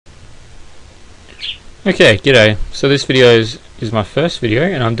Okay, g'day. So this video is my first video,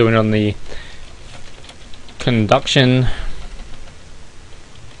 and I'm doing it on the conduction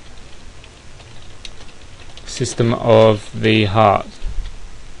system of the heart.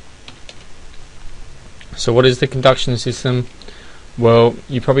 So what is the conduction system? Well,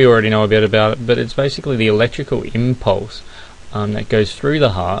 you probably already know a bit about it, but it's basically the electrical impulse that goes through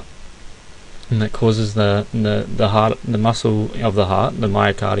the heart and that causes the muscle of the heart, the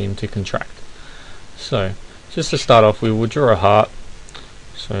myocardium, to contract. So, just to start off, we will draw a heart.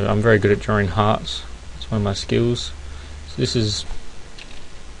 So I'm very good at drawing hearts. It's one of my skills. So this is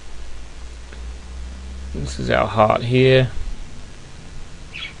our heart here.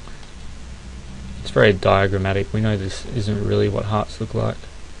 It's very diagrammatic. We know this isn't really what hearts look like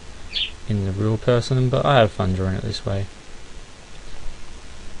in the real person, but I have fun drawing it this way.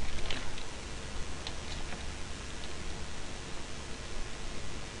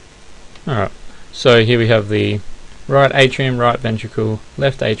 Alright. So here we have the right atrium, right ventricle,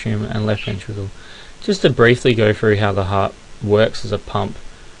 left atrium and left ventricle. Just to briefly go through how the heart works as a pump,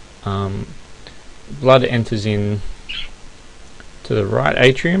 blood enters in to the right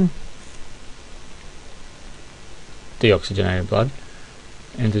atrium, deoxygenated blood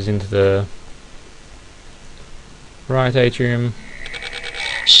enters into the right atrium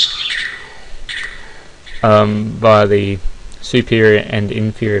via the superior and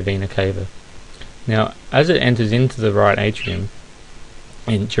inferior vena cava. Now, as it enters into the right atrium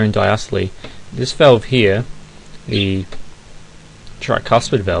during diastole, this valve here, the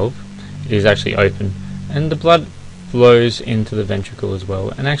tricuspid valve, is actually open, and the blood flows into the ventricle as well.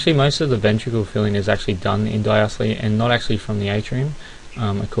 And actually, most of the ventricle filling is actually done in diastole and not actually from the atrium,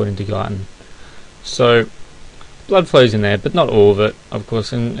 according to Guyton. So, blood flows in there, but not all of it, of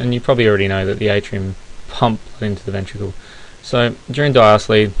course. And you probably already know that the atrium pumps blood into the ventricle. So during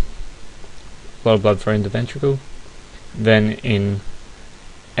diastole, a lot of blood flow into the ventricle. Then in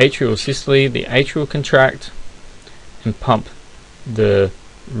atrial systole, the atrial contract and pump the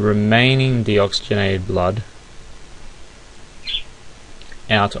remaining deoxygenated blood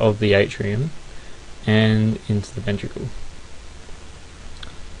out of the atrium and into the ventricle.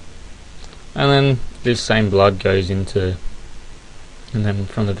 And then this same blood goes into, and then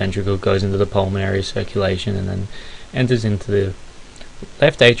from the ventricle goes into the pulmonary circulation and then enters into the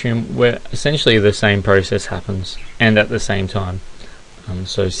left atrium, where essentially the same process happens and at the same time.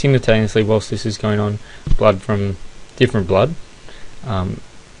 So simultaneously, whilst this is going on, blood from different blood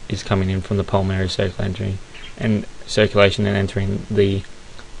is coming in from the pulmonary circulation and entering the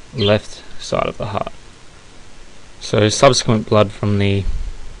left side of the heart. So subsequent blood from the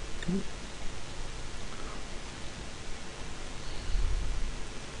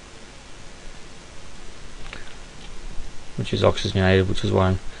which is oxygenated, which is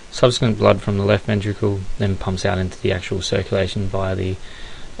why subsequent blood from the left ventricle then pumps out into the actual circulation via the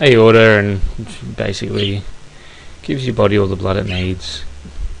aorta, and basically gives your body all the blood it needs.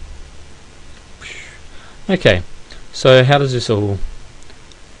 Okay, so how does this all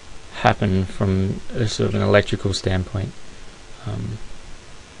happen from a sort of an electrical standpoint?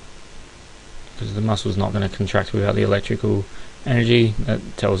 Because the muscle's not going to contract without the electrical energy that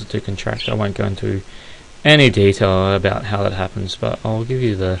tells it to contract. I won't go into any detail about how that happens, but I'll give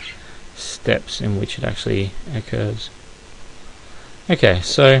you the steps in which it actually occurs. Okay,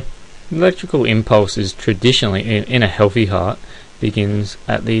 so electrical impulse is traditionally, in a healthy heart, begins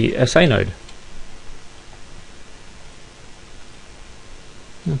at the SA node.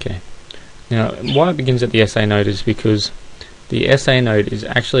 Okay, now why it begins at the SA node is because the SA node is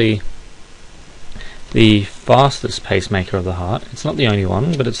actually the fastest pacemaker of the heart. It's not the only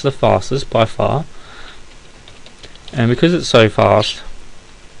one, but it's the fastest by far. And because it's so fast,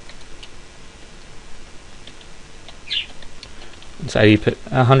 it's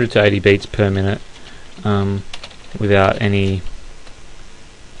 100 to 80 beats per minute without any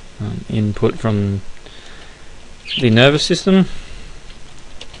input from the nervous system.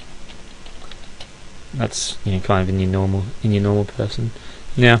 That's, you know, kind of in your normal person.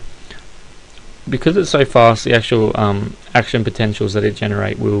 Now, because it's so fast, the actual action potentials that it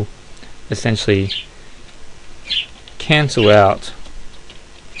generates will essentially cancel out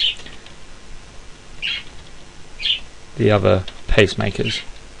the other pacemakers.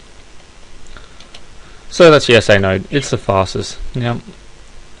 So that's the SA node. It's the fastest. Now,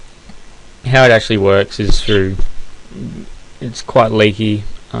 how it actually works is through, it's quite leaky.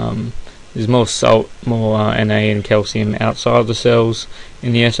 There's more salt, more Na and calcium outside of the cells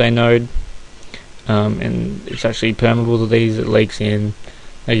in the SA node, and it's actually permeable to these. It leaks in,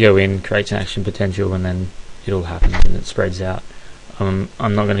 they go in, creates an action potential, and then it all happens and it spreads out. I'm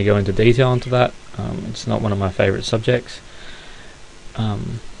not going to go into detail into that. It's not one of my favourite subjects, but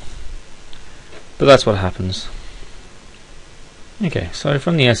that's what happens. Okay, so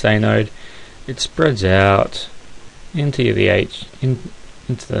from the SA node, it spreads out into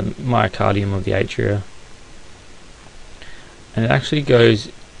into the myocardium of the atria, and it actually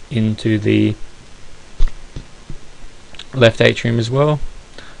goes into the left atrium as well,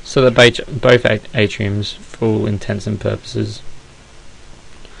 so that both atriums, for all intents and purposes,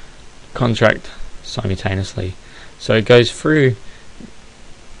 contract simultaneously. So it goes through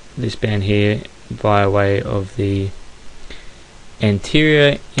this band here by way of the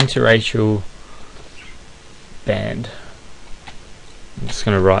anterior interatrial band. I'm just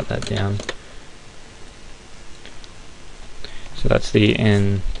going to write that down. So that's the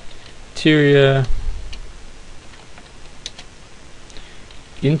anterior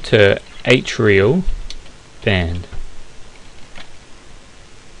interatrial band.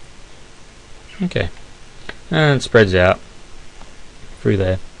 Okay, and it spreads out through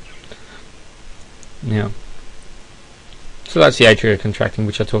there. Now, so that's the atria contracting,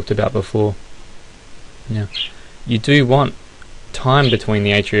 which I talked about before. Now, you do want time between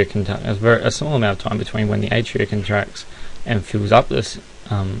the atria a small amount of time between when the atria contracts and fills up this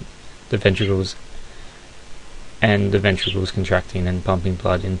the ventricles, and the ventricles contracting and pumping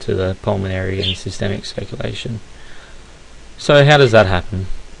blood into the pulmonary and systemic circulation. So how does that happen?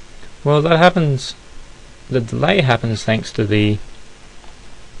 Well, that happens, the delay happens thanks to the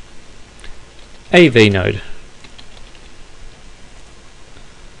AV node.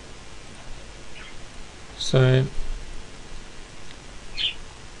 So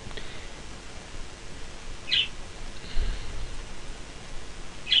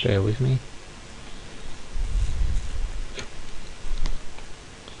bear with me.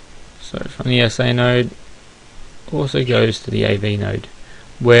 So from the SA node also goes to the AV node,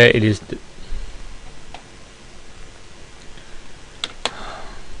 where it is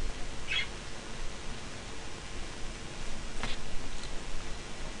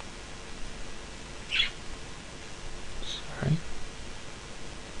sorry,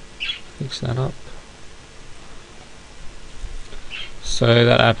 fix that up. So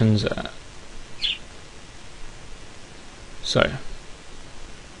that happens. So it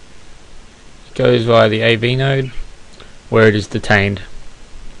goes via the AV node, where it is detained.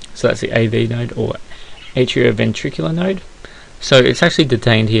 So that's the AV node, or atrioventricular node. So it's actually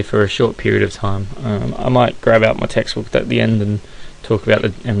detained here for a short period of time. I might grab out my textbook at the end and talk about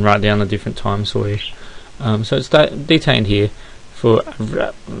it and write down the different times for you. So it's detained here for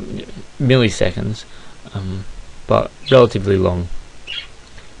milliseconds, but relatively long.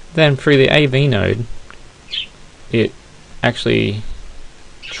 Then through the AV node, it actually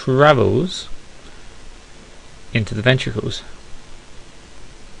travels into the ventricles.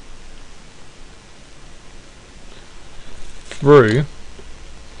 Through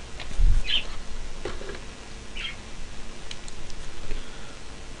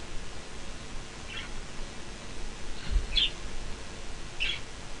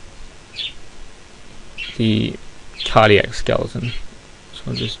the cardiac skeleton. So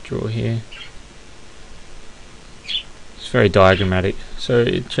I'll just draw here. It's very diagrammatic. So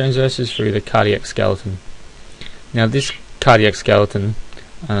it transverses through the cardiac skeleton. Now this cardiac skeleton,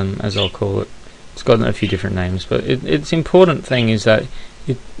 as I'll call it, it's got a few different names, but its important thing is that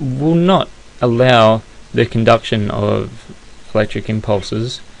it will not allow the conduction of electric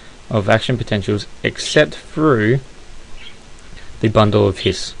impulses, of action potentials, except through the bundle of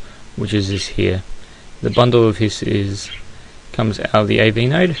His, which is this here. The bundle of His comes out of the AV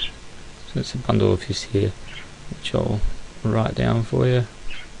node, so it's a bundle of His here, which I'll write down for you.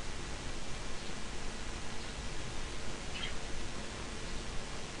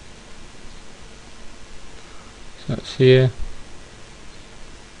 So that's here.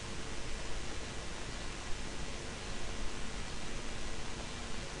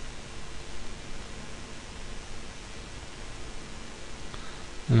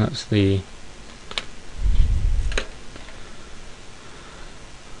 And that's the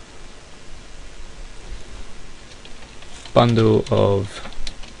bundle of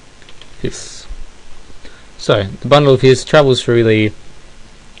His. So the bundle of His travels through the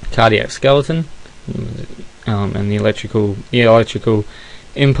cardiac skeleton, and the electrical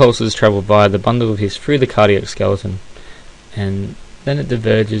impulses travel via the bundle of His through the cardiac skeleton, and then it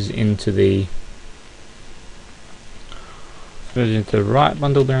diverges into the right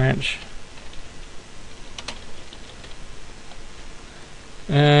bundle branch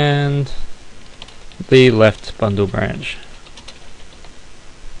and the left bundle branch.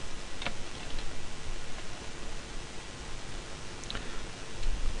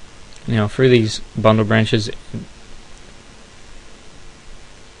 Now through these bundle branches, it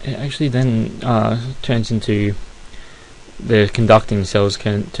actually then turns into, the conducting cells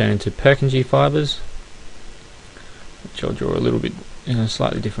can turn into Purkinje fibres, which I'll draw a little bit in a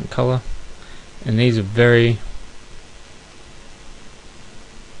slightly different colour. And these are very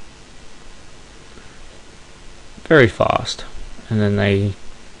fast, and then they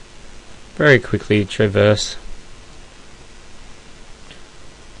very quickly traverse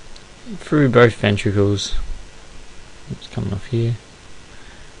through both ventricles. It's coming off here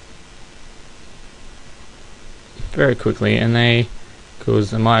very quickly, and they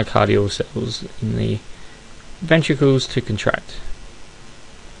cause the myocardial cells in the ventricles to contract.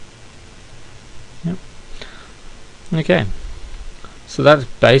 Yep. Okay, so that's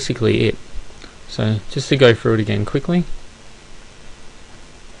basically it. So just to go through it again quickly,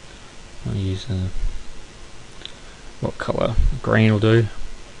 I'll use what colour? Green will do.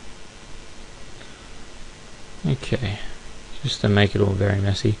 Okay, just to make it all very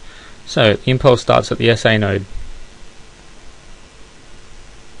messy. So the impulse starts at the SA node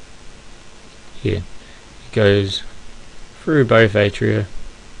here. It goes through both atria,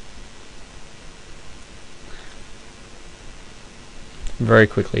 very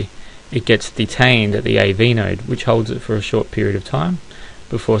quickly. It gets detained at the AV node, which holds it for a short period of time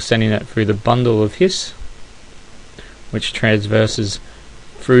before sending it through the bundle of His, which traverses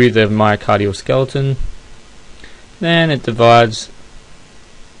through the myocardial skeleton. Then it divides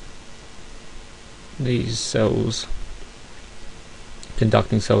these cells.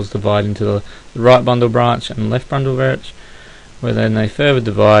 Conducting cells divide into the right bundle branch and left bundle branch, where then they further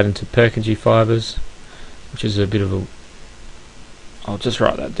divide into Purkinje fibres, which is a bit of a, I'll just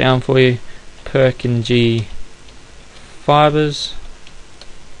write that down for you, Purkinje fibres,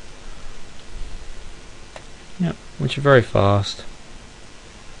 yep, which are very fast,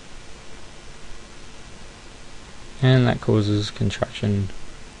 and that causes contraction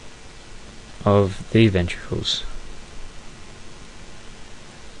of the ventricles.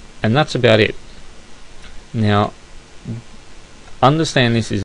 And that's about it. Now, understand this is